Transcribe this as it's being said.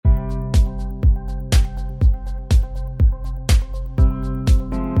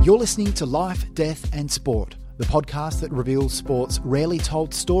You're listening to Life, Death and Sport, the podcast that reveals sport's rarely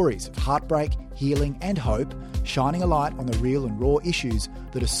told stories of heartbreak, healing and hope, shining a light on the real and raw issues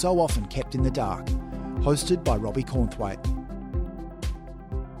that are so often kept in the dark. Hosted by Robbie Cornthwaite.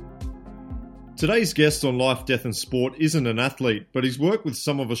 Today's guest on Life, Death and Sport isn't an athlete, but he's worked with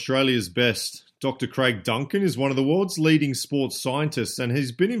some of Australia's best. Dr. Craig Duncan is one of the world's leading sports scientists and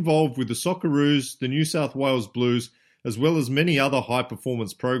has been involved with the Socceroos, the New South Wales Blues, as well as many other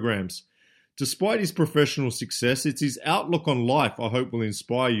high-performance programs. Despite his professional success, it's his outlook on life I hope will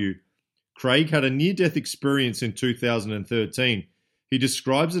inspire you. Craig had a near-death experience in 2013. He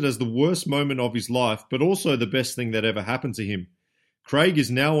describes it as the worst moment of his life, but also the best thing that ever happened to him. Craig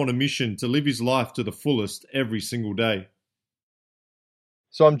is now on a mission to live his life to the fullest every single day.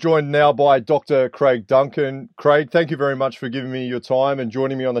 So I'm joined now by Dr. Craig Duncan. Craig, thank you very much for giving me your time and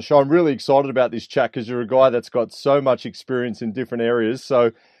joining me on the show. I'm really excited about this chat because you're a guy that's got so much experience in different areas.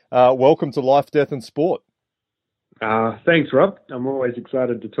 So welcome to Life, Death and Sport. Thanks, Rob. I'm always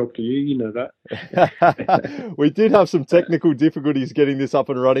excited to talk to you. You know that. We did have some technical difficulties getting this up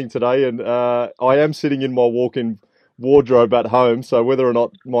and running today, and I am sitting in my walk-in wardrobe at home, so whether or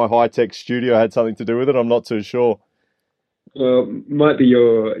not my high-tech studio had something to do with it, I'm not too sure. Well, might be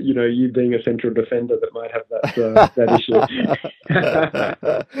you being a central defender that might have that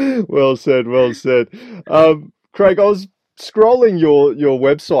issue. Well said. Craig, I was scrolling your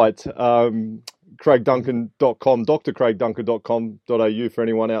website, craigduncan.com, drcraigduncan.com.au for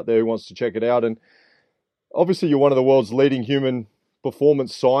anyone out there who wants to check it out. And obviously you're one of the world's leading human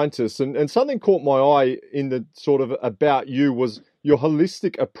performance scientists. And something caught my eye in the sort of about you was your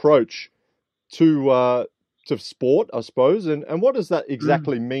holistic approach to sport, I suppose. And what does that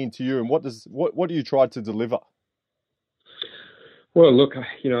exactly mean to you? And what do you try to deliver? Well, look, I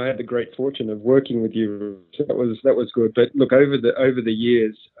had the great fortune of working with you. So that was good. But look, over the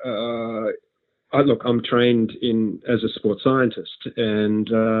years, I'm trained as a sports scientist, and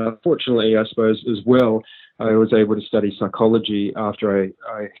fortunately, I suppose as well, I was able to study psychology after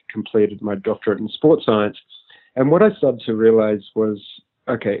I completed my doctorate in sports science. And what I started to realize was,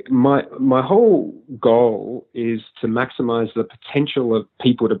 okay, my whole goal is to maximize the potential of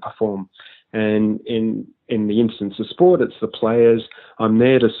people to perform. And in the instance of sport, it's the players. I'm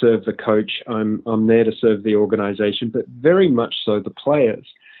there to serve the coach. I'm there to serve the organization, but very much so the players.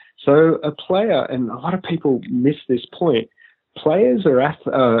 So a player, and a lot of people miss this point, players are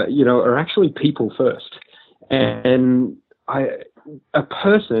actually people first. And a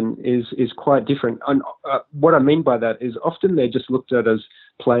person is quite different. And what I mean by that is often they're just looked at as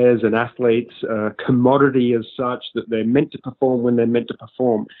players and athletes, commodity as such, that they're meant to perform when they're meant to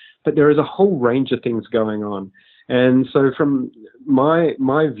perform. But there is a whole range of things going on. And so from my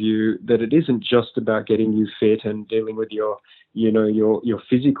view, that it isn't just about getting you fit and dealing with your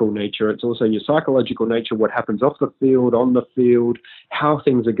physical nature. It's also your psychological nature, what happens off the field, on the field, how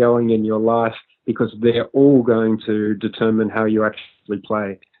things are going in your life, because they're all going to determine how you actually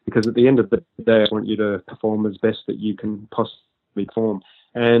play. Because at the end of the day, I want you to perform as best that you can possibly perform.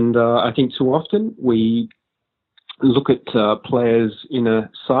 And I think too often we look at players in a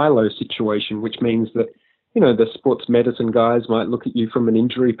silo situation, which means that, the sports medicine guys might look at you from an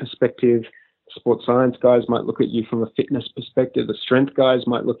injury perspective. Sports science guys might look at you from a fitness perspective. The strength guys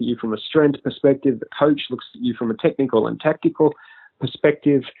might look at you from a strength perspective. The coach looks at you from a technical and tactical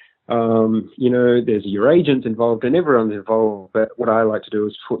perspective. There's your agents involved and everyone's involved. But what I like to do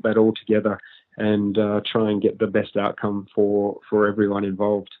is put that all together and try and get the best outcome for everyone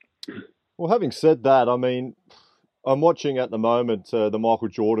involved. Well, having said that, I mean, I'm watching at the moment the Michael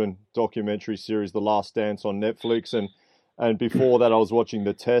Jordan documentary series, The Last Dance on Netflix. And before that, I was watching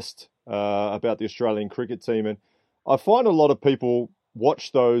The Test about the Australian cricket team. And I find a lot of people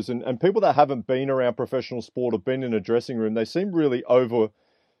watch those and people that haven't been around professional sport or been in a dressing room, they seem really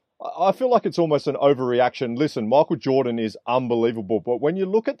I feel like it's almost an overreaction. Listen, Michael Jordan is unbelievable, but when you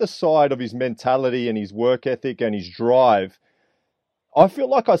look at the side of his mentality and his work ethic and his drive, I feel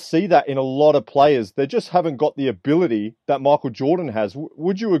like I see that in a lot of players. They just haven't got the ability that Michael Jordan has.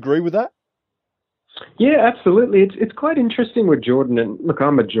 Would you agree with that? Yeah, absolutely. It's quite interesting with Jordan. And look,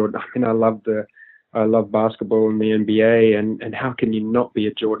 I'm a Jordan. I love basketball and the NBA, and how can you not be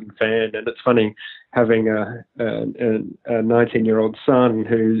a Jordan fan? And it's funny having a 19-year-old son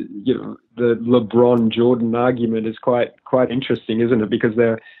who, the LeBron Jordan argument is quite interesting, isn't it? Because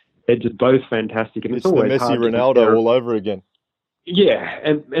they're just both fantastic, and it's always the Messi hard Ronaldo all over again. Yeah,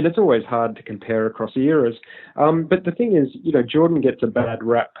 and it's always hard to compare across eras. But the thing is, Jordan gets a bad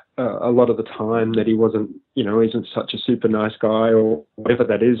rap a lot of the time that he isn't such a super nice guy or whatever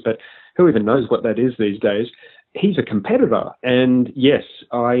that is, but who even knows what that is these days. he's a competitor. And yes,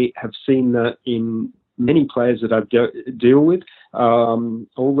 I have seen that in many players that I deal with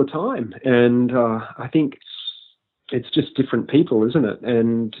all the time. And I think it's just different people, isn't it?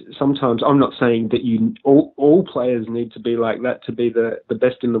 And sometimes I'm not saying that all players need to be like that to be the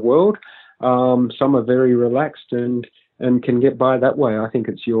best in the world. Some are very relaxed and can get by that way. I think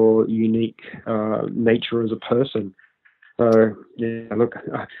it's your unique nature as a person. So yeah, look,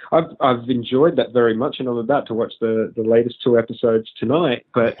 I've enjoyed that very much, and I'm about to watch the latest 2 episodes tonight.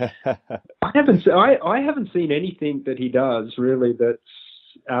 But I haven't seen anything that he does really that's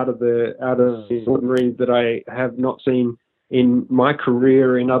out of the ordinary that I have not seen in my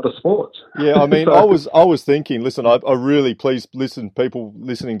career in other sports. Yeah, I mean, I was thinking. Listen, I really, please listen, people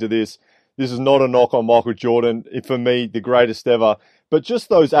listening to this. This is not a knock on Michael Jordan. For me, the greatest ever. But just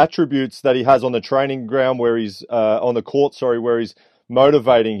those attributes that he has on the training ground, where he's on the court, where he's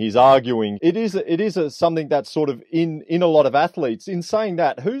motivating, he's arguing. It is something that's sort of in a lot of athletes. In saying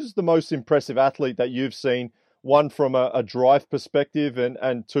that, who's the most impressive athlete that you've seen? One from a drive perspective,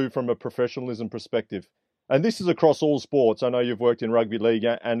 and two from a professionalism perspective. And this is across all sports. I know you've worked in rugby league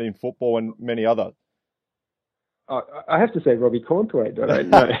and in football and many others. I have to say Robbie Cornthwaite, but I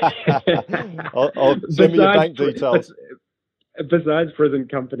know. I'll send me your bank details. Besides present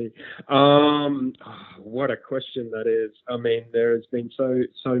company. What a question that is. I mean, there has been so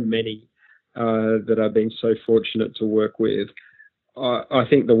many that I've been so fortunate to work with. I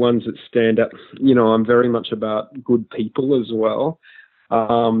think the ones that stand out, I'm very much about good people as well.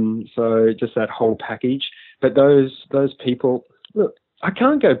 So just that whole package. But those people, look, I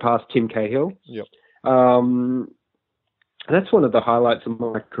can't go past Tim Cahill. Yep. That's one of the highlights of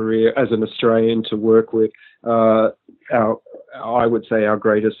my career as an Australian, to work with I would say our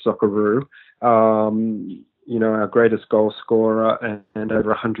greatest Socceroo, our greatest goal scorer and over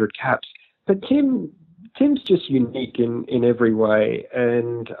 100 caps. But Tim's just unique in every way.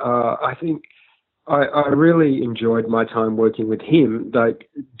 And I think I really enjoyed my time working with him, like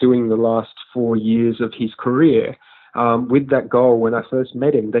doing the last 4 years of his career, with that goal when I first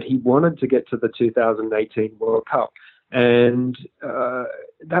met him, that he wanted to get to the 2018 World Cup. And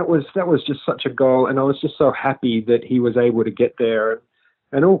that was just such a goal, and I was just so happy that he was able to get there.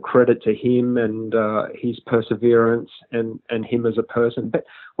 And all credit to him and his perseverance and him as a person. But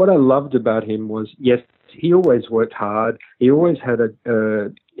what I loved about him was, yes, he always worked hard. He always had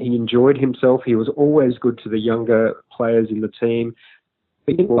he enjoyed himself. He was always good to the younger players in the team.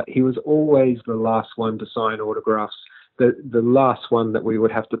 But you know what? He was always the last one to sign autographs, the last one that we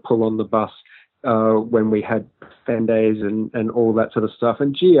would have to pull on the bus when we had fan days and all that sort of stuff.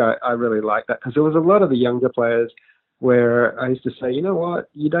 And gee, I really liked that, because there was a lot of the younger players where I used to say, you know what,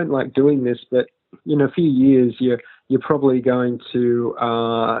 you don't like doing this, but in a few years you're probably going to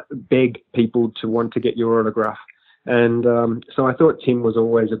beg people to want to get your autograph. And so I thought Tim was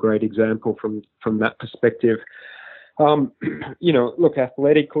always a great example from that perspective. Look,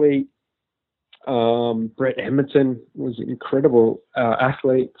 athletically, Brett Edmonton was an incredible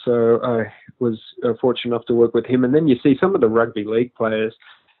athlete, so I was fortunate enough to work with him. And then you see some of the rugby league players,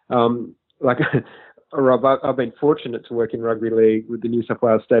 like Rob, I've been fortunate to work in rugby league with the New South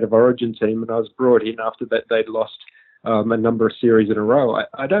Wales State of Origin team, and I was brought in after that they'd lost a number of series in a row.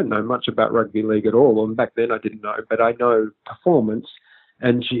 I don't know much about rugby league at all, and back then I didn't know, but I know performance.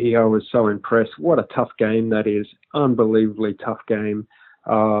 And gee, I was so impressed. What a tough game that is. Unbelievably tough game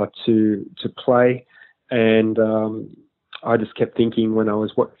to play. And I just kept thinking when I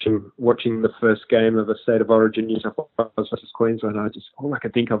was watching the first game of a State of Origin New South Wales versus Queensland, all I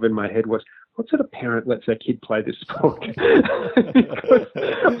could think of in my head was, what sort of parent lets their kid play this sport?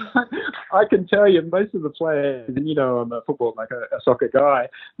 I can tell you, most of the players, and I'm a football, like a soccer guy,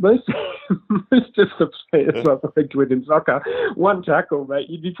 most of the players I've worked with in soccer, one tackle, mate,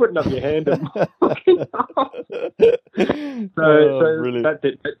 you'd be putting up your hand and walking off. So that's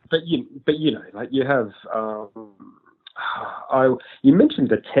it. But you have. You mentioned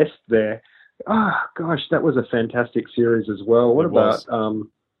the test there. Oh gosh, that was a fantastic series as well. What about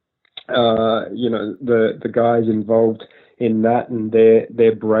the guys involved in that and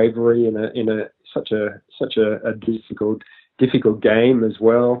their bravery in such a difficult game as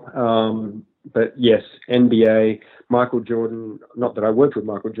well. But yes, NBA, Michael Jordan. Not that I worked with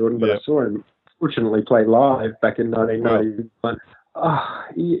Michael Jordan, but I saw him fortunately play live back in 1991.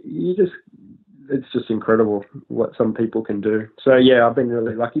 It's just incredible what some people can do. So yeah, I've been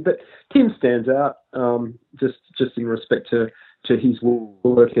really lucky. But Tim stands out just in respect to his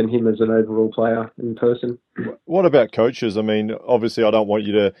work and him as an overall player in person. What about coaches? I mean, obviously I don't want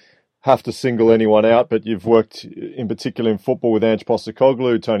you to have to single anyone out, but you've worked in particular in football with Ange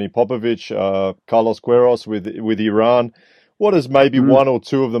Postecoglou, Tony Popovic, Carlos Queiroz with Iran. What is maybe one or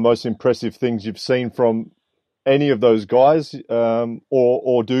two of the most impressive things you've seen from any of those guys,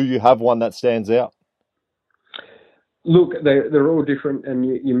 or do you have one that stands out? Look, they're all different, and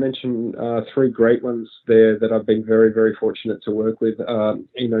you mentioned three great ones there that I've been very, very fortunate to work with.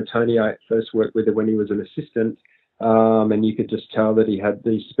 Tony, I first worked with him when he was an assistant, and you could just tell that he had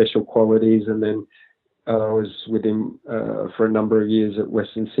these special qualities. And then I was with him for a number of years at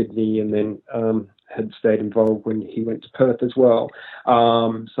Western Sydney, and then had stayed involved when he went to Perth as well.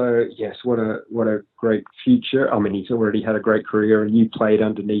 So yes, what a great future. I mean, he's already had a great career, and you played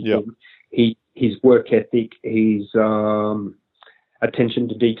underneath him. His work ethic, his attention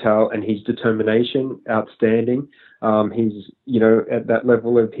to detail, and his determination, outstanding. He's, at that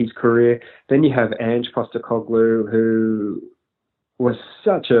level of his career. Then you have Ange Postecoglou, who was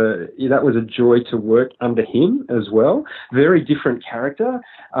that was a joy to work under him as well. Very different character,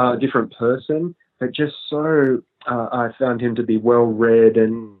 different person, but just so I found him to be well-read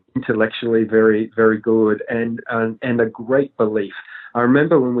and intellectually very, very good, and a great belief. I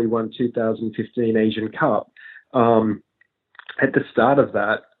remember when we won 2015 Asian Cup, at the start of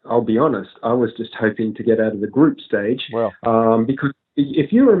that, I'll be honest, I was just hoping to get out of the group stage. Wow. Because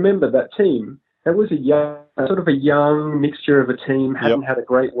if you remember that team, that was a young mixture of a team, hadn't had a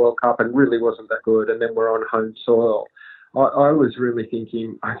great World Cup and really wasn't that good, and then we're on home soil. I was really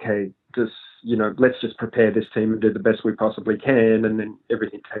thinking, okay, let's just prepare this team and do the best we possibly can, and then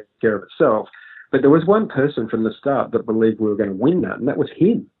everything takes care of itself. But there was one person from the start that believed we were going to win that, and that was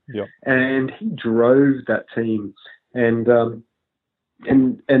him. Yeah. And he drove that team, and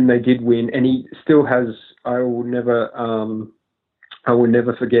they did win. And he still has. I will never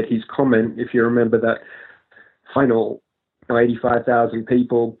forget his comment. If you remember that final, 85,000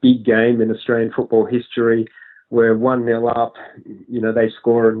 people, big game in Australian football history, where 1-0 up. They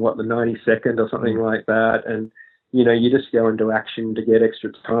score in the 92nd or something like that, and you just go into action to get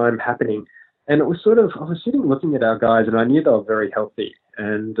extra time happening. And it was I was sitting looking at our guys, and I knew they were very healthy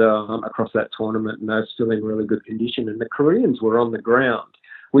and across that tournament, and they were still in really good condition. And the Koreans were on the ground,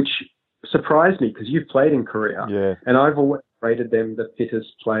 which surprised me because you've played in Korea, and I've always rated them the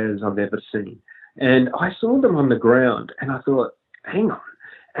fittest players I've ever seen. And I saw them on the ground, and I thought, hang on.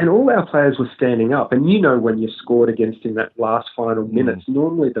 And all our players were standing up. And when you scored against him that last final minutes,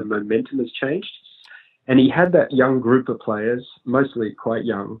 normally the momentum has changed. And he had that young group of players, mostly quite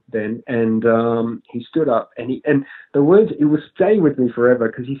young then, and he stood up, and the words, it will stay with me forever,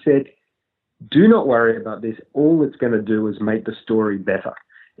 because he said, "Do not worry about this. All it's going to do is make the story better."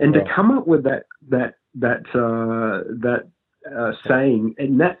 And to come up with that saying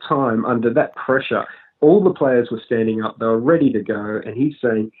in that time, under that pressure, all the players were standing up. They were ready to go, and he's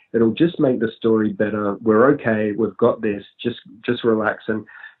saying, "It'll just make the story better. We're okay. We've got this. Just relax." And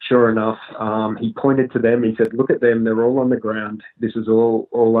sure enough, he pointed to them. He said, "Look at them. They're all on the ground. This is all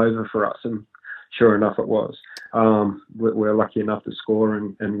over for us." And sure enough, it was. We're lucky enough to score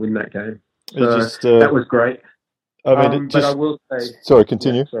and win that game. So that was great. But I will say... Sorry,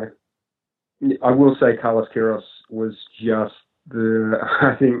 continue. I will say Carlos Queiroz was just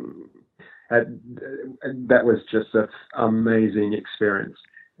I think that was just an amazing experience.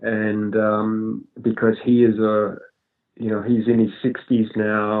 And because he is he's in his 60s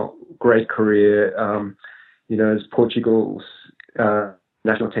now, great career, as Portugal's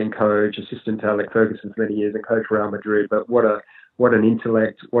national team coach, assistant to Alex Ferguson for many years, and coach Real Madrid. But what an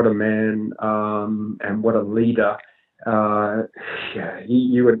intellect, what a man, and what a leader.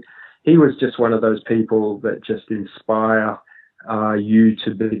 He was just one of those people that just inspire you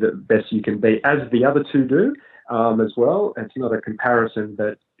to be the best you can be, as the other two do as well. It's not a comparison,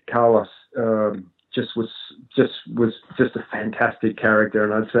 but Carlos was just a fantastic character,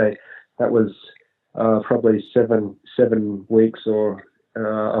 and I'd say that was probably seven weeks of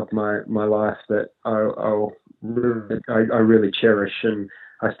my life that I really cherish, and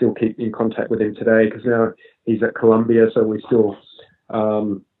I still keep in contact with him today, because now he's at Columbia, so we still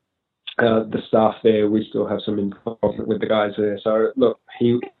the staff there, we still have some involvement with the guys there. So look,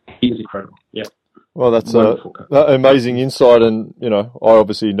 he was incredible. Yeah. Well, that's amazing insight, and I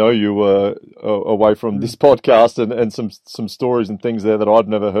obviously know you away from this podcast, and some stories and things there that I'd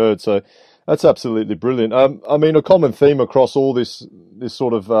never heard. So that's absolutely brilliant. I mean, a common theme across all this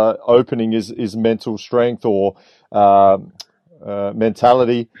sort of opening is mental strength or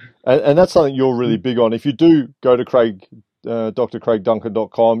mentality, and that's something you're really big on. If you do go to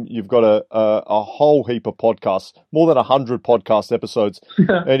drcraigduncan.com, you've got a whole heap of podcasts, more than 100 podcast episodes,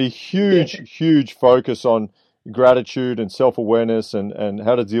 and a huge focus on gratitude and self-awareness and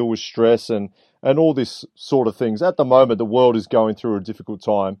how to deal with stress and all this sort of things. At the moment, the world is going through a difficult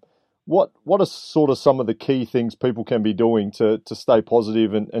time. What are sort of some of the key things people can be doing to stay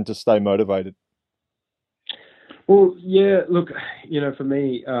positive and to stay motivated? Well, yeah, look, for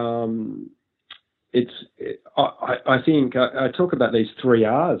me, I think I talk about these 3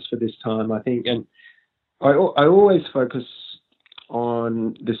 R's for this time, I think, and I always focus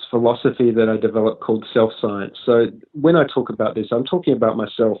on this philosophy that I developed called self-science. So when I talk about this, I'm talking about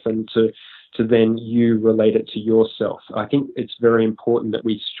myself, and to then you relate it to yourself. I think it's very important that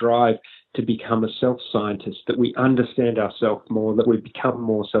we strive to become a self-scientist, that we understand ourselves more, that we become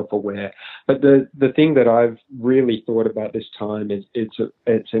more self-aware. But the thing that I've really thought about this time is it's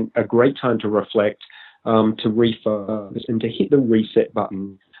a great time to reflect, to refocus, and to hit the reset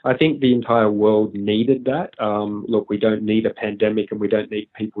button. I think the entire world needed that. Look, we don't need a pandemic and we don't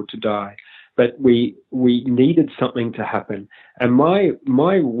need people to die, but we needed something to happen. And my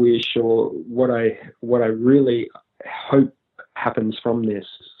wish, or what I really hope happens from this,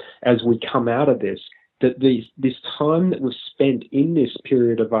 as we come out of this, that this time that was spent in this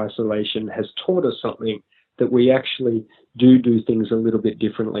period of isolation has taught us something, that we actually do things a little bit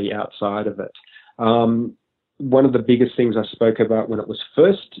differently outside of it. One of the biggest things I spoke about when it was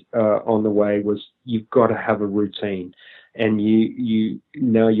first on the way was you've got to have a routine. And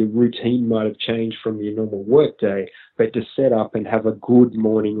now your routine might have changed from your normal work day, but to set up and have a good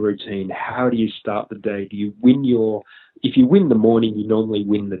morning routine. How do you start the day? If you win the morning, you normally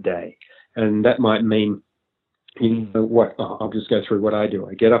win the day. And that might mean, I'll just go through what I do.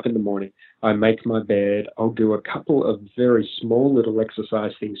 I get up in the morning, I make my bed, I'll do a couple of very small little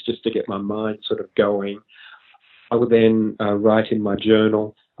exercise things just to get my mind sort of going. I will then write in my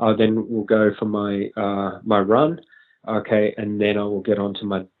journal. I then will go for my run. Okay, and then I will get on to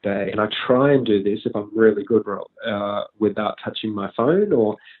my day. And I try and do this, if I'm really good, without touching my phone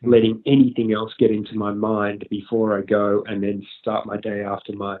or letting anything else get into my mind before I go and then start my day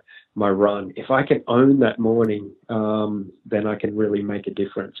after my run. If I can own that morning, then I can really make a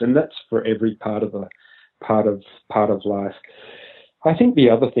difference. And that's for every part of life. I think the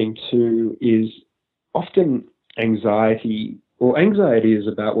other thing too is often anxiety is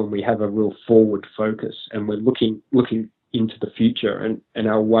about when we have a real forward focus and we're looking into the future and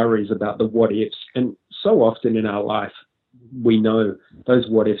our worries about the what ifs. And so often in our life, we know those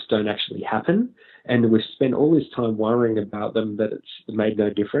what ifs don't actually happen. And we've spent all this time worrying about them that it's made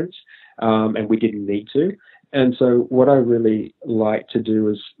no difference, and we didn't need to. And so what I really like to do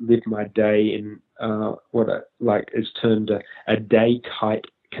is live my day in what I like is termed a day kite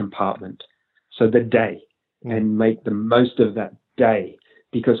compartment. So the day. And make the most of that day,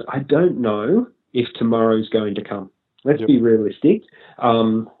 because I don't know if tomorrow's going to come. Let's be realistic.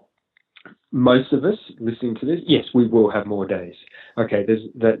 Most of us listening to this, yes, we will have more days. Okay,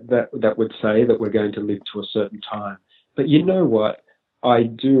 that would say that we're going to live to a certain time. But you know what? I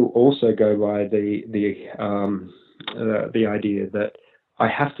do also go by the idea that I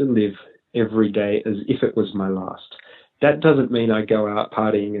have to live every day as if it was my last. That doesn't mean I go out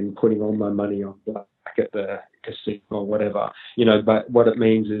partying and putting all my money on black at the casino or whatever, but what it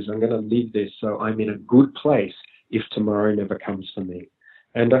means is I'm going to live this so I'm in a good place if tomorrow never comes for me.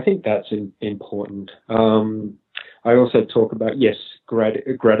 And I think that's important. I also talk about, yes,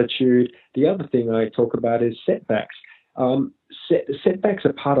 gratitude. The other thing I talk about is setbacks. Setbacks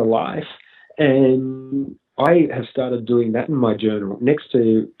are part of life, and I have started doing that in my journal. Next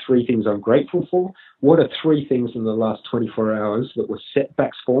to 3 things I'm grateful for, what are 3 things in the last 24 hours that were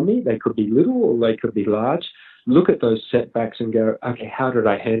setbacks for me? They could be little or they could be large. Look at those setbacks and go, okay, how did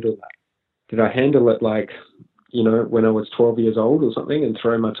I handle that? Did I handle it like, when I was 12 years old or something and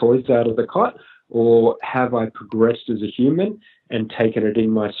throw my toys out of the cot? Or have I progressed as a human and taken it in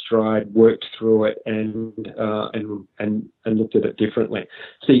my stride, worked through it and looked at it differently?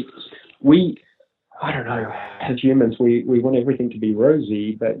 See, I don't know, as humans, we want everything to be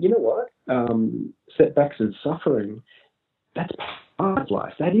rosy, but you know what? Setbacks and suffering, that's part of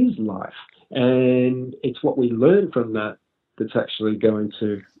life. That is life. And it's what we learn from that that's actually going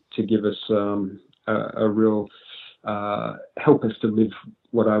to give us a real help us to live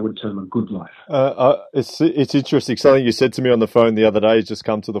what I would term a good life. It's interesting. Something you said to me on the phone the other day has just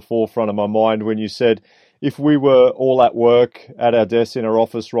come to the forefront of my mind when you said, if we were all at work at our desks in our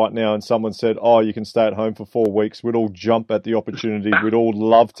office right now and someone said, oh, you can stay at home for 4 weeks, we'd all jump at the opportunity. We'd all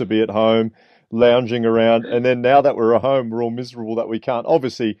love to be at home, lounging around. And then now that we're at home, we're all miserable that we can't.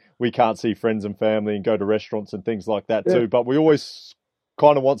 Obviously, we can't see friends and family and go to restaurants and things like that too. But we always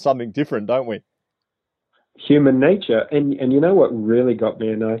kind of want something different, don't we? Human nature. And you know what really got me,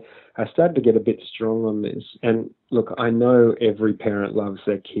 and I started to get a bit strong on this. And look, I know every parent loves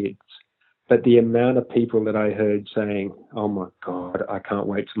their kids, but the amount of people that I heard saying, "Oh my God, I can't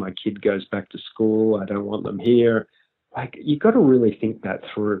wait till my kid goes back to school. I don't want them here." Like, you got to really think that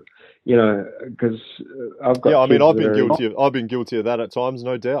through, because I've got. Yeah, I mean, kids I've been guilty of that at times,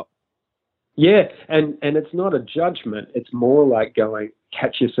 no doubt. Yeah, and it's not a judgment. It's more like going,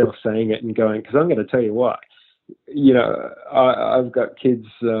 catch yourself saying it and going, because I'm going to tell you what. I've got kids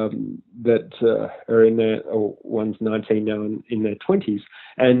that are in their, or one's 19 now, in their 20s,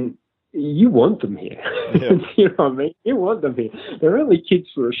 and you want them here. Yeah. You know what I mean? You want them here. They're only kids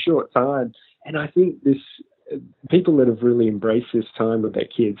for a short time, and I think people that have really embraced this time with their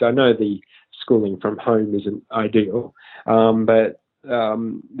kids. I know the schooling from home isn't ideal, but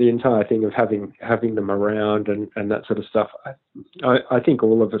the entire thing of having them around and that sort of stuff, I think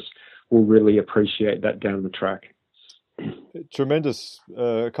all of us will really appreciate that down the track. Tremendous,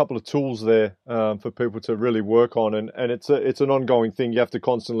 a couple of tools there for people to really work on, and it's an ongoing thing. You have to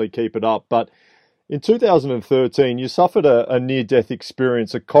constantly keep it up. But in 2013, you suffered a near-death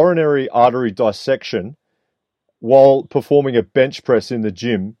experience, a coronary artery dissection, while performing a bench press in the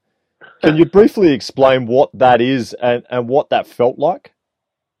gym. Can you briefly explain what that is and what that felt like?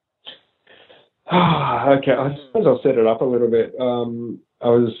 Okay, I suppose I'll set it up a little bit. I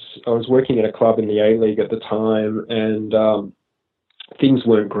was working at a club in the A-League at the time, and things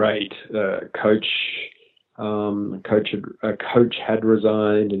weren't great. A coach had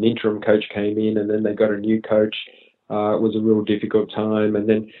resigned, an interim coach came in, and then they got a new coach. It was a real difficult time, and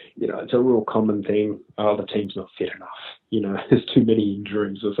then it's a real common thing. Oh, the team's not fit enough. There's too many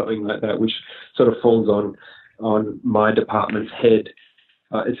injuries or something like that, which sort of falls on my department's head.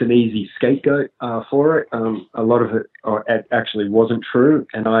 It's an easy scapegoat for it. A lot of it actually wasn't true,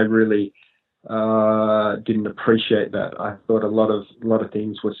 and I really didn't appreciate that. I thought a lot of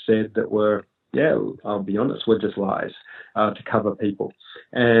things were said that were, I'll be honest, were just lies to cover people.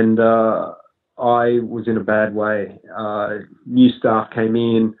 And I was in a bad way. New staff came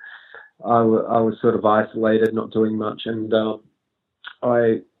in. I was sort of isolated, not doing much, and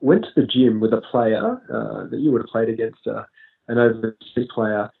I went to the gym with a player that you would have played against, an overseas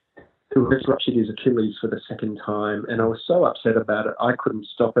player who had ruptured his Achilles for the second time, and I was so upset about it. I couldn't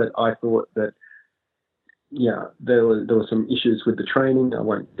stop it. I thought that, there were some issues with the training. I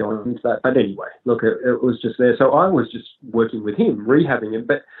won't go into that, but anyway, look, it was just there. So I was just working with him, rehabbing him.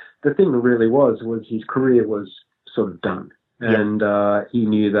 But the thing really was his career was sort of done, and he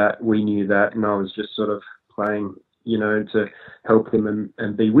knew that, we knew that, and I was just sort of playing, to help him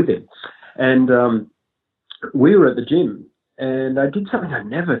and be with him. And we were at the gym. And I did something I'd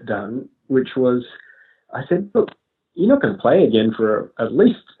never done, which was, I said, look, you're not going to play again for at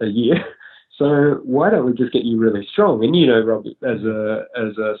least a year, so why don't we just get you really strong? And Rob, as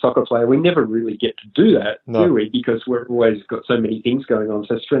a soccer player, we never really get to do that, do we? Because we've always got so many things going on.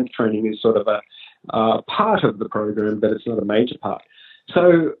 So strength training is sort of a part of the program, but it's not a major part.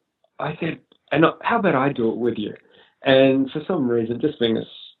 So I said, and how about I do it with you? And for some reason, just being a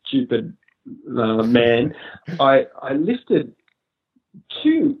stupid man, I lifted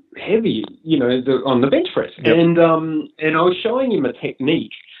too heavy, on the bench press, and I was showing him a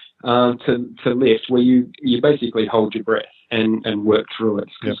technique to lift where you basically hold your breath and work through it.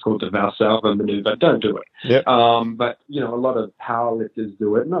 It's called the Valsalva maneuver. Don't do it. But a lot of power lifters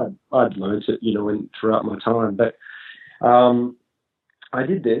do it, and I'd learned it, throughout my time. But I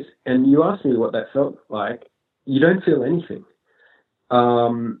did this, and you asked me what that felt like. You don't feel anything.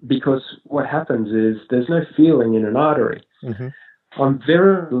 Because what happens is there's no feeling in an artery. Mm-hmm. I'm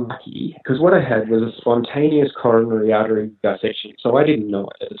very lucky because what I had was a spontaneous coronary artery dissection, so I didn't know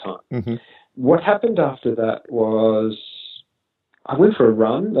it at the time. Mm-hmm. What happened after that was I went for a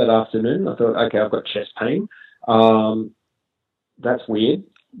run that afternoon. I thought, okay, I've got chest pain. That's weird,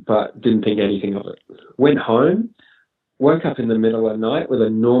 but didn't think anything of it. Went home, woke up in the middle of the night with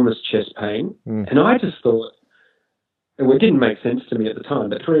enormous chest pain, and I just thought, it didn't make sense to me at the time,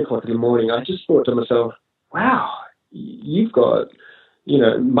 but 3 o'clock in the morning, I just thought to myself, wow, you've got,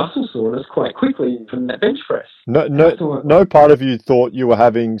 muscle soreness quite quickly from that bench press. No part of you thought you were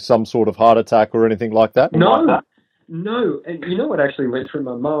having some sort of heart attack or anything like that? No. And you know what actually went through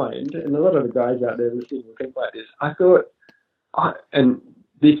my mind, and a lot of the guys out there listening will think like this, I thought, and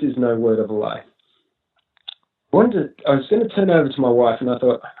this is no word of a lie, I was going to turn over to my wife, and I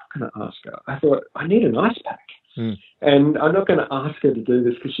thought, I'm not going to ask her. I thought, I need an ice pack. And I'm not going to ask her to do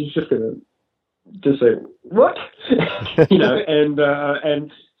this because she's just going to just say, what?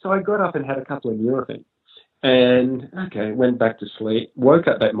 And so I got up and had a couple of Nurofen and, went back to sleep, woke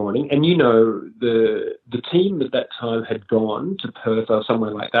up that morning. And, the the team at that time had gone to Perth or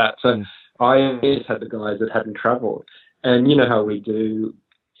somewhere like that. So I just had the guys that hadn't travelled. And you know how we do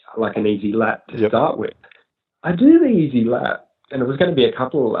like an easy lap to start with. I do the easy lap, and it was going to be a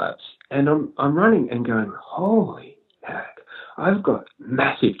couple of laps, and I'm running and going, holy heck, I've got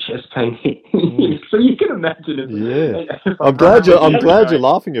massive chest pain here. So you can imagine it. Yeah. I'm glad you're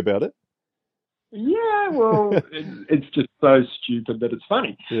laughing about it. Yeah, well, it's just so stupid that it's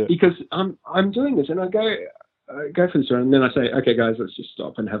funny because I'm doing this and I go for this run and then I say, okay, guys, let's just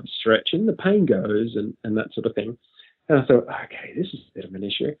stop and have a stretch, and the pain goes and that sort of thing. And I thought, okay, this is a bit of an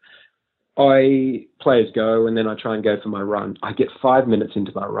issue. I play as go, and then I try and go for my run. I get 5 minutes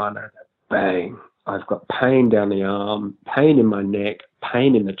into my run, and bang, I've got pain down the arm, pain in my neck,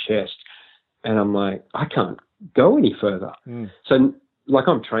 pain in the chest, and I'm like, I can't go any further. So, like,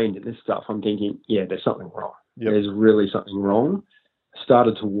 I'm trained in this stuff. I'm thinking, yeah, there's something wrong. There's really something wrong.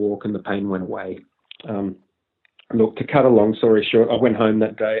 Started to walk, and the pain went away. Look, to cut a long story short, I went home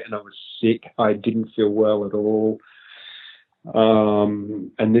that day, and I was sick. I didn't feel well at all.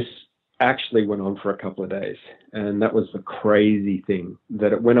 And this actually went on for a couple of days, and that was the crazy thing,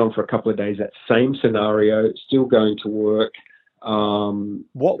 that it went on for a couple of days, that same scenario, still going to work.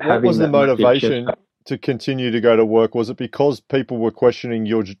 What was the motivation to continue to go to work? Was it because people were questioning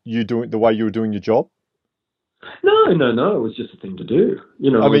you doing the way you were doing your job? No, it was just a thing to do.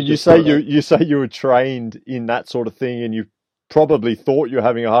 I mean, you say you were trained in that sort of thing, and you probably thought you were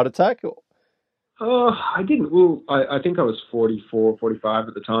having a heart attack. I didn't. Well, I think I was 44, 45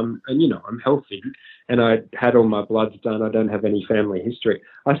 at the time. And, I'm healthy and I had all my bloods done. I don't have any family history.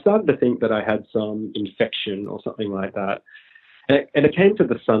 I started to think that I had some infection or something like that. And it came to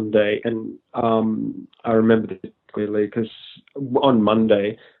the Sunday, and I remember this clearly because on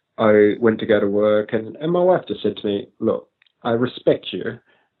Monday I went to go to work and my wife just said to me, look, I respect you,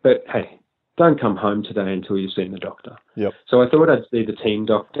 but hey, don't come home today until you've seen the doctor. Yep. So I thought I'd see the team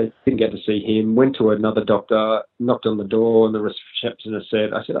doctor, didn't get to see him, went to another doctor, knocked on the door, and the receptionist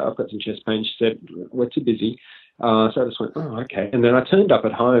said, I've got some chest pain. She said, we're too busy. So I just went, oh, okay. And then I turned up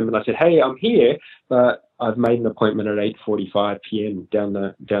at home and I said, hey, I'm here, but I've made an appointment at 8:45 p.m. down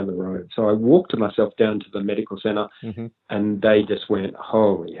the road. So I walked myself down to the medical centre, and they just went,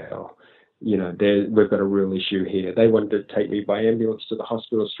 holy hell. We've got a real issue here. They wanted to take me by ambulance to the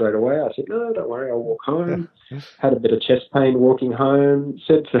hospital straight away. I said, no, don't worry, I'll walk home. Had a bit of chest pain walking home.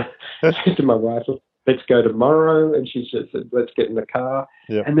 Said to my wife, let's go tomorrow. And she said, let's get in the car.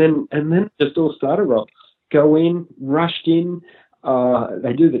 Yep. And then just all started, Rob. Go in, rushed in.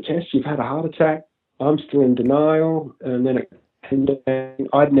 They do the test. You've had a heart attack. I'm still in denial. And then it came down.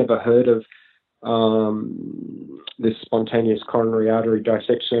 I'd never heard of this spontaneous coronary artery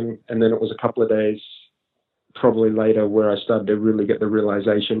dissection, and then it was a couple of days probably later where I started to really get the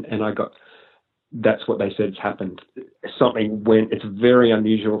realization, and that's what they said's happened. It's very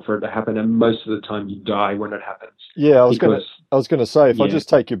unusual for it to happen, and most of the time you die when it happens. Yeah, I was going to say, if I just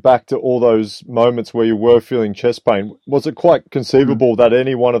take you back to all those moments where you were feeling chest pain, was it quite conceivable that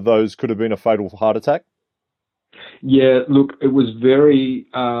any one of those could have been a fatal heart attack? Yeah, look, it was very,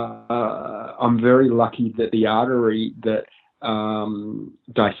 I'm very lucky that the artery that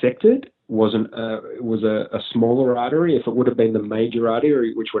dissected was a smaller artery. If it would have been the major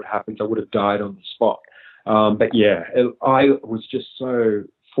artery, which would happen, I would have died on the spot. But yeah, I was just so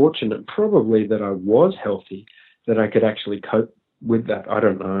fortunate probably that I was healthy, that I could actually cope with that. I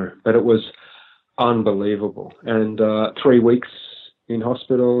don't know, but it was unbelievable. And 3 weeks in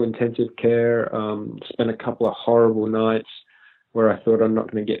hospital, intensive care, spent a couple of horrible nights where I thought I'm not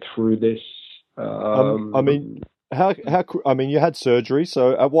going to get through this. You had surgery.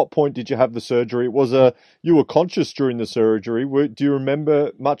 So at what point did you have the surgery? You were conscious during the surgery. Do you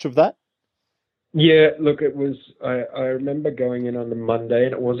remember much of that? Yeah, look, it was, I remember going in on the Monday,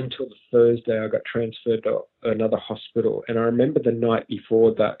 and it wasn't until the Thursday I got transferred to another hospital. And I remember the night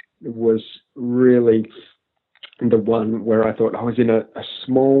before that was really the one where I thought I was in a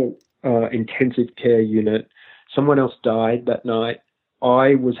small intensive care unit. Someone else died that night.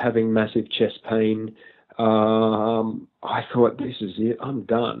 I was having massive chest pain. I thought, this is it. I'm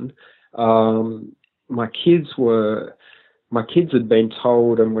done. My kids had been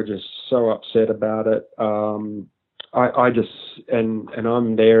told and were just so upset about it. I just, and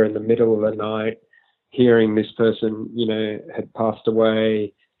I'm there in the middle of the night hearing this person, had passed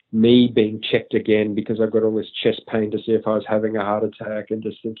away, me being checked again because I've got all this chest pain to see if I was having a heart attack, and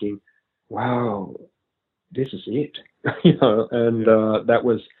just thinking, wow, this is it. That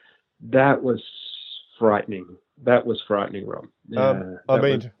was frightening. That was frightening, Rob. Yeah,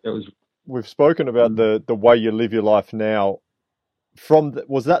 we've spoken about the way you live your life now.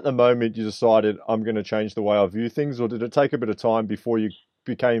 was that the moment you decided I'm going to change the way I view things, or did it take a bit of time before you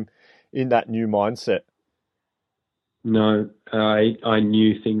became in that new mindset? No, I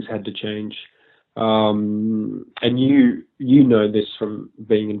knew things had to change. And you know this from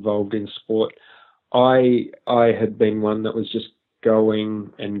being involved in sport. I had been one that was just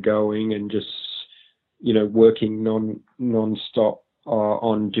going and just, working non-stop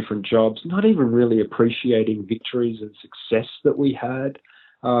on different jobs, not even really appreciating victories and success that we had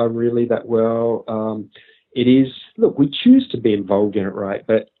really that well. Look, we choose to be involved in it, right?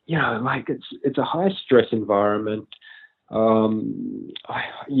 But it's a high stress environment.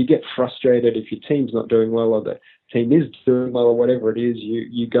 You get frustrated if your team's not doing well or the team is doing well or whatever it is.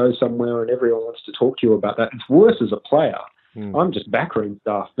 You go somewhere and everyone wants to talk to you about that. It's worse as a player. I'm just backroom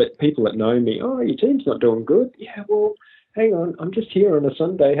stuff, but people that know me, oh, your team's not doing good. Yeah, well, hang on, I'm just here on a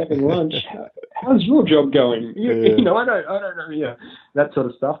Sunday having lunch. How's your job going? I don't know, that sort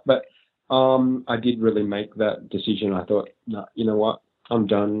of stuff. But I did really make that decision. I thought, no, you know what, I'm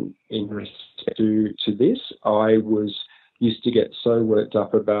done in respect to this. I used to get so worked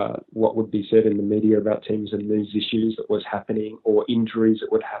up about what would be said in the media about teams and these issues that was happening, or injuries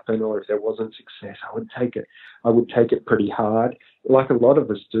that would happen, or if there wasn't success, I would take it pretty hard, like a lot of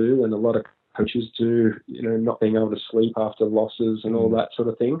us do, and a lot of coaches do, not being able to sleep after losses and all that sort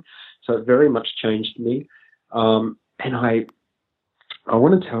of thing. So it very much changed me. And I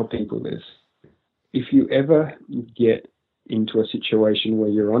want to tell people this: if you ever get into a situation where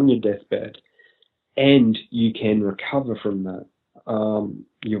you're on your deathbed and you can recover from that,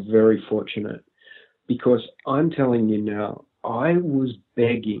 you're very fortunate. Because I'm telling you now, I was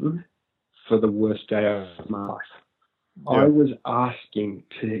begging for the worst day of my life. Yeah. I was asking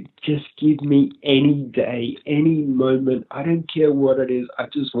to just give me any day, any moment. I don't care what it is. I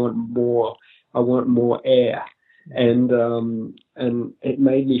just want more. I want more air. And it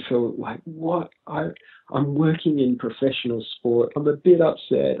made me feel like, what? I'm working in professional sport. I'm a bit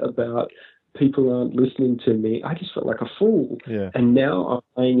upset about people aren't listening to me. I just felt like a fool. Yeah. And now I'm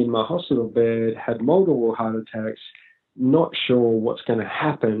laying in my hospital bed, had multiple heart attacks, not sure what's going to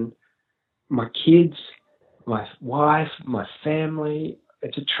happen. My kids, my wife, my family,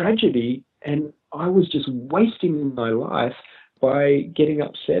 it's a tragedy. And I was just wasting my life by getting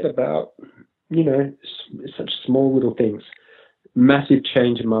upset about, such small little things. Massive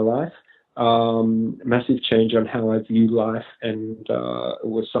change in my life. Massive change on how I view life, and it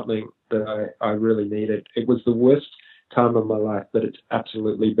was something that I really needed. It was the worst time of my life, but it's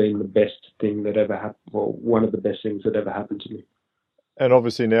absolutely been the best thing that ever happened, well, one of the best things that ever happened to me. And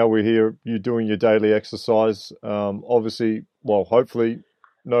obviously now we hear you doing your daily exercise, hopefully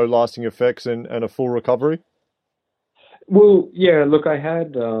no lasting effects and a full recovery. Well, yeah, look, they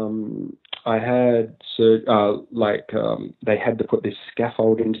had to put this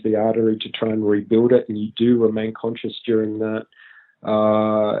scaffold into the artery to try and rebuild it, and you do remain conscious during that.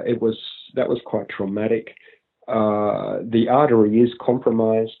 That was quite traumatic. The artery is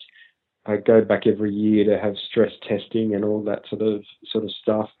compromised. I go back every year to have stress testing and all that sort of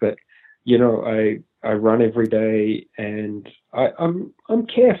stuff. But I run every day, and I'm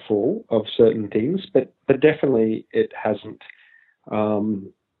careful of certain things, but definitely it hasn't.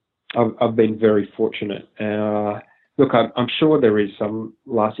 I've been very fortunate. Look, I'm sure there is some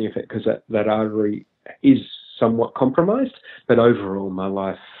lasting effect because that artery is somewhat compromised, but overall, my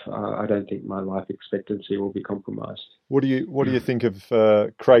life, I don't think my life expectancy will be compromised. What do you think of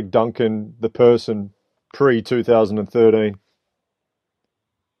Craig Duncan, the person pre-2013?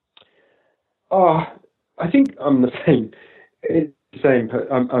 Oh, I think I'm the same.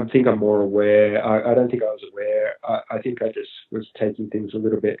 I think I'm more aware. I don't think I was aware. I think I just was taking things a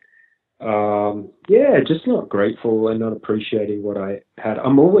little bit, just not grateful and not appreciating what I had.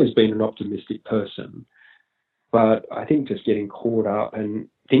 I'm always been an optimistic person, but I think just getting caught up and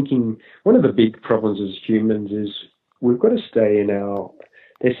thinking, one of the big problems as humans is we've got to stay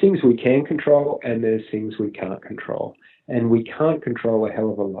there's things we can control and there's things we can't control. And we can't control a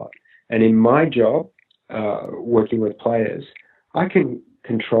hell of a lot. And in my job, working with players, I can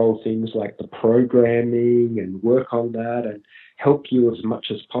control things like the programming and work on that and help you as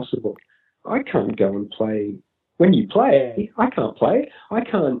much as possible. I can't go and play. When you play, I can't play.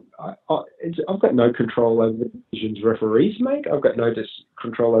 I've got no control over the decisions referees make. I've got no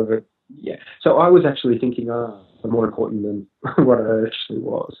control over. Yeah. So I was actually thinking, I'm more important than what I actually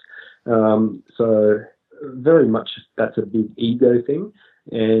was. So very much that's a big ego thing.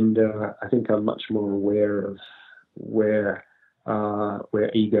 And I think I'm much more aware of where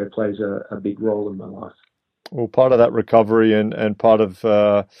ego plays a big role in my life. Well, part of that recovery and part of,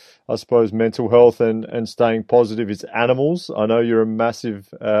 I suppose, mental health and staying positive is animals. I know you're a massive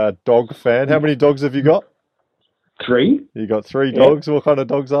dog fan. How many dogs have you got? 3. You got 3 Yeah. dogs. What kind of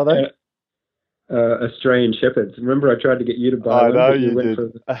dogs are they? Australian Shepherds. Remember, I tried to get you to buy I one, know but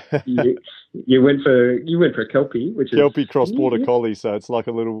you did. you went for a Kelpie, which Kelpie is cross-border collie, so it's like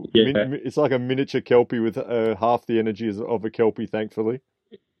a little, yeah. it's like a miniature Kelpie with half the energy of a Kelpie, thankfully.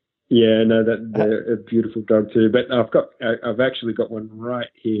 Yeah, no, that they're a beautiful dog too. But I've actually got one right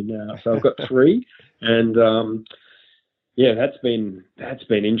here now. So I've got 3, and yeah, that's been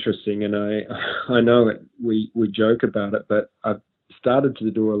interesting. And I know we joke about it, but I've started to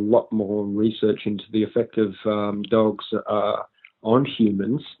do a lot more research into the effect of dogs on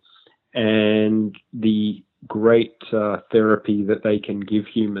humans and the great therapy that they can give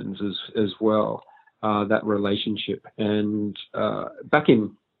humans as well. That relationship, and back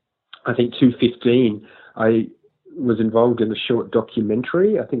in, I think, 2015, I was involved in a short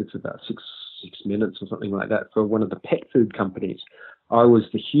documentary. I think it's about six minutes or something like that, for one of the pet food companies. I was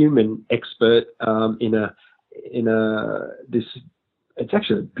the human expert in this. It's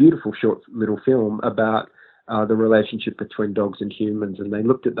actually a beautiful short little film about the relationship between dogs and humans, and they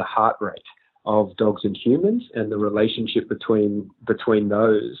looked at the heart rate of dogs and humans and the relationship between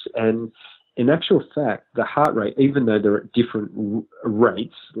those. And in actual fact, the heart rate, even though they're at different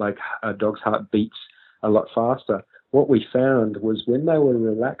rates, like a dog's heart beats a lot faster, what we found was when they were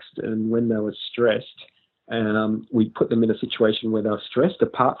relaxed and when they were stressed, we put them in a situation where they were stressed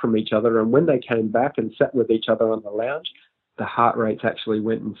apart from each other, and when they came back and sat with each other on the lounge, the heart rates actually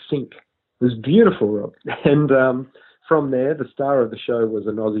went in sync. It was beautiful, Rob. And from there, the star of the show was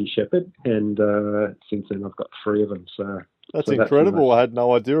an Aussie Shepherd, and since then I've got 3 of them. That's incredible. I had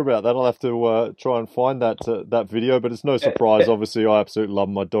no idea about that. I'll have to try and find that video, but it's no surprise. Obviously, I absolutely love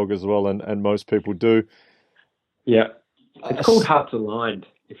my dog as well, and most people do. Yeah. It's called Hearts Aligned,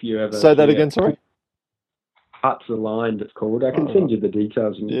 if you ever... Say that again, sorry? Hearts Aligned, it's called. I can send you the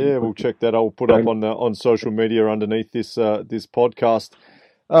details. Yeah, we'll check that. I'll put up on social media underneath this podcast.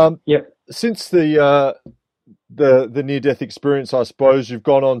 Since the near-death experience, I suppose, you've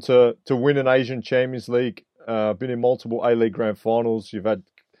gone on to win an Asian Champions League, been in multiple A-League Grand Finals. You've had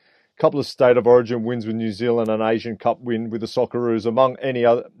a couple of State of Origin wins with New Zealand, an Asian Cup win with the Socceroos, among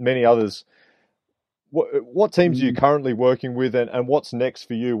many others. What teams are you currently working with, and what's next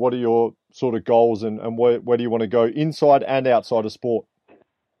for you? What are your sort of goals, and where do you want to go inside and outside of sport?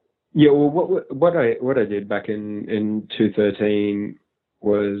 Yeah, well, what I did back in 2013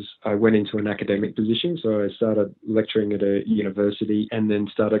 was I went into an academic position. So I started lecturing at a university and then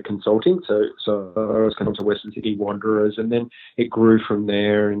started consulting. So I was consulting to Western Sydney Wanderers, and then it grew from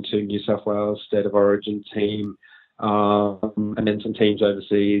there into New South Wales State of Origin team, and then some teams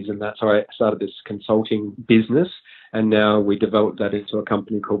overseas, and that's how I started this consulting business. And now we developed that into a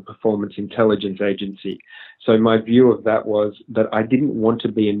company called Performance Intelligence Agency. So my view of that was that I didn't want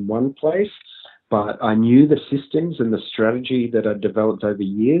to be in one place, but I knew the systems and the strategy that I developed over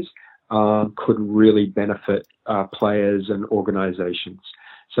years could really benefit players and organizations.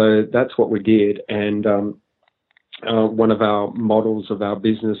 So that's what we did. And one of our models of our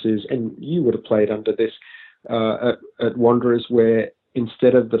business is, and you would have played under this, at Wanderers, where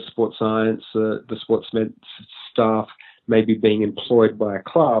instead of the sports science, the sports med staff maybe being employed by a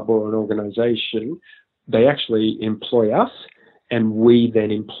club or an organization, they actually employ us, and we then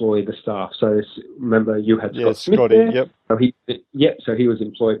employ the staff. So remember, you had Scott Smith there. Yep. So he was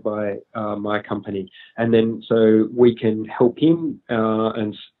employed by my company, and then so we can help him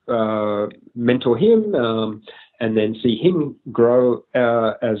and mentor him, and then see him grow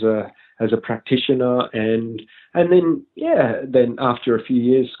as a practitioner, and then after a few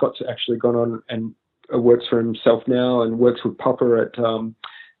years, Scott's actually gone on and works for himself now and works with Popper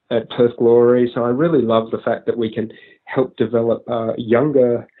at Perth Glory. So I really love the fact that we can help develop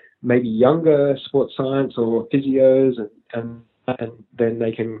younger sports science or physios, and then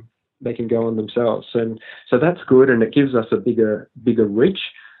they can go on themselves, and so that's good, and it gives us a bigger reach.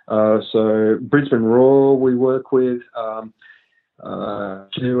 So Brisbane Roar we work with.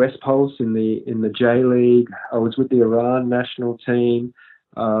 US Pulse in the J League. I was with the Iran national team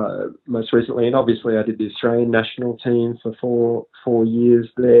most recently, and obviously I did the Australian national team for 4 years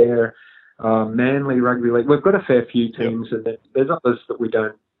there. Manly Rugby League. We've got a fair few teams, and there's others that we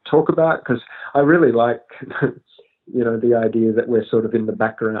don't talk about because I really like the idea that we're sort of in the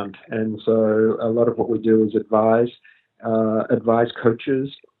background, and so a lot of what we do is advise coaches,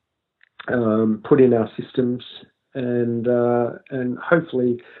 put in our systems, and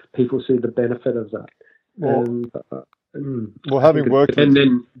hopefully people see the benefit of that. Having worked with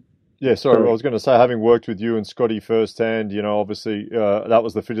Yeah, sorry, I was going to say, having worked with you and Scotty firsthand, obviously that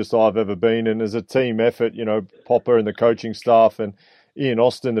was the fittest I've ever been. And as a team effort, Popper and the coaching staff and Ian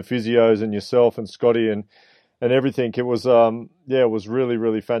Austin, the physios, and yourself and Scotty and everything, it was, it was really,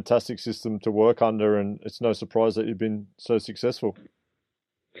 really fantastic system to work under. And it's no surprise that you've been so successful.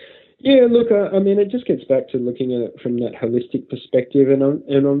 Yeah, look, I mean, it just gets back to looking at it from that holistic perspective. And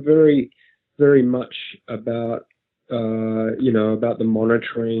I'm very, very much about, about the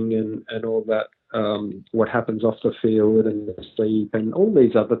monitoring and all that, what happens off the field and the sleep and all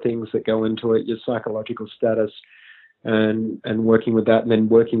these other things that go into it, your psychological status and working with that, and then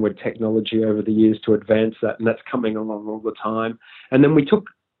working with technology over the years to advance that. And that's coming along all the time. And then we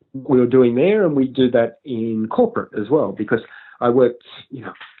were doing there, and we do that in corporate as well, because I worked,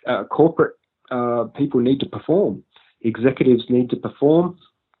 corporate people need to perform. Executives need to perform.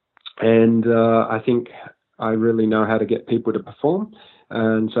 And I think I really know how to get people to perform.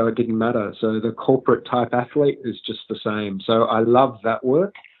 And so it didn't matter. So the corporate type athlete is just the same. So I love that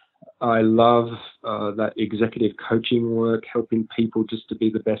work. I love that executive coaching work, helping people just to be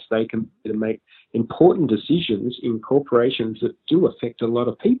the best they can be, to make important decisions in corporations that do affect a lot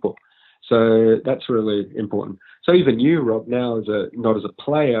of people. So that's really important. So even you, Rob, now not as a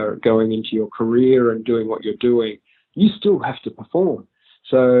player going into your career and doing what you're doing, you still have to perform.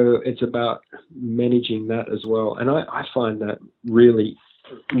 So it's about managing that as well. And I find that really,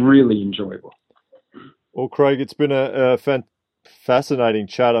 really enjoyable. Well, Craig, it's been a fascinating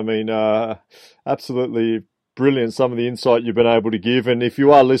chat. I mean, absolutely brilliant, some of the insight you've been able to give. And if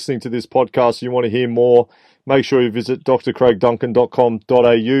you are listening to this podcast and you want to hear more, make sure you visit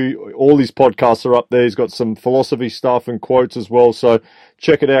drcraigduncan.com.au. All his podcasts are up there. He's got some philosophy stuff and quotes as well. So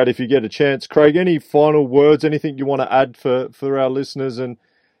check it out if you get a chance. Craig, any final words, anything you want to add for our listeners and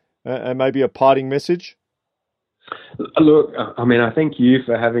maybe a parting message? Look, I mean, I thank you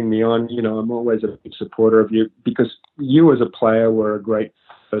for having me on. I'm always a big supporter of you, because you as a player were a great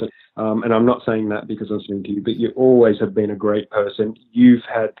person. And I'm not saying that because I'm listening to you, but you always have been a great person. You've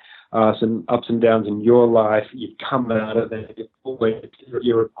had some ups and downs in your life. You've come out of it.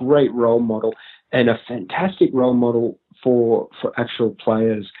 You're a great role model and a fantastic role model for actual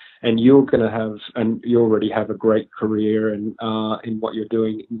players. And you already have a great career and in what you're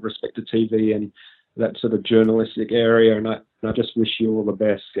doing in respect to TV and that sort of journalistic area. And I just wish you all the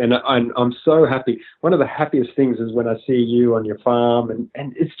best. And I'm so happy. One of the happiest things is when I see you on your farm, and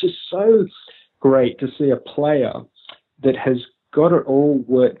it's just so great to see a player that has got it all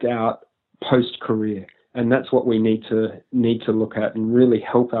worked out post-career. And that's what we need to look at and really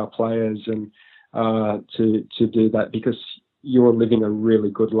help our players and to do that, because you're living a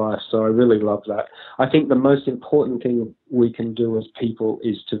really good life. So I really love that. I think the most important thing we can do as people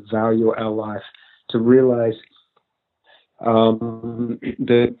is to value our life, to realize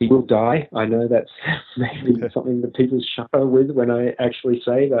that we will die. I know that's maybe something that people suffer with when I actually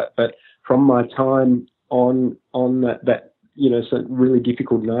say that, but from my time on that some really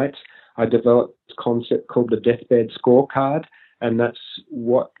difficult nights, I developed a concept called the deathbed scorecard, and that's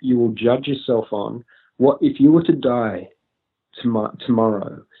what you will judge yourself on. What if you were to die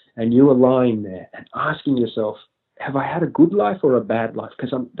tomorrow and you were lying there and asking yourself, have I had a good life or a bad life?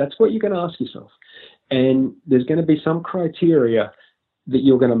 Because that's what you're going to ask yourself. And there's going to be some criteria that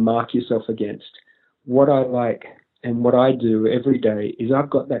you're going to mark yourself against. What I like and what I do every day is I've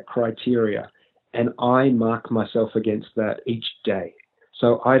got that criteria, and I mark myself against that each day.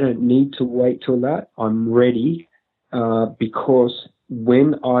 So I don't need to wait till that. I'm ready because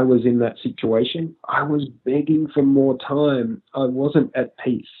when I was in that situation, I was begging for more time. I wasn't at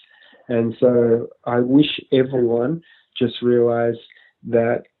peace. And so I wish everyone just realized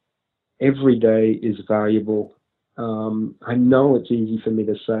that every day is valuable. I know it's easy for me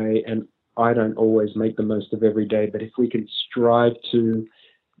to say, and I don't always make the most of every day, but if we can strive to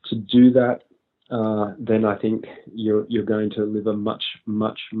do that, then I think you're going to live a much,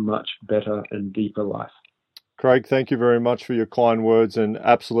 much, much better and deeper life. Craig, thank you very much for your kind words, and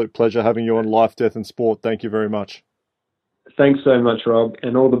absolute pleasure having you on Life, Death and Sport. Thank you very much. Thanks so much, Rob,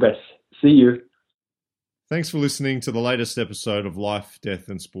 and all the best. See you. Thanks for listening to the latest episode of Life, Death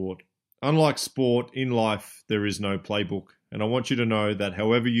and Sport. Unlike sport, in life, there is no playbook, and I want you to know that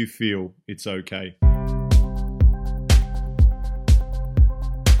however you feel, it's okay.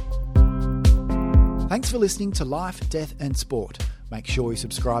 Thanks for listening to Life, Death and Sport. Make sure you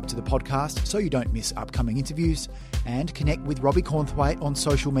subscribe to the podcast so you don't miss upcoming interviews, and connect with Robbie Cornthwaite on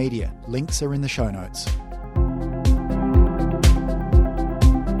social media. Links are in the show notes.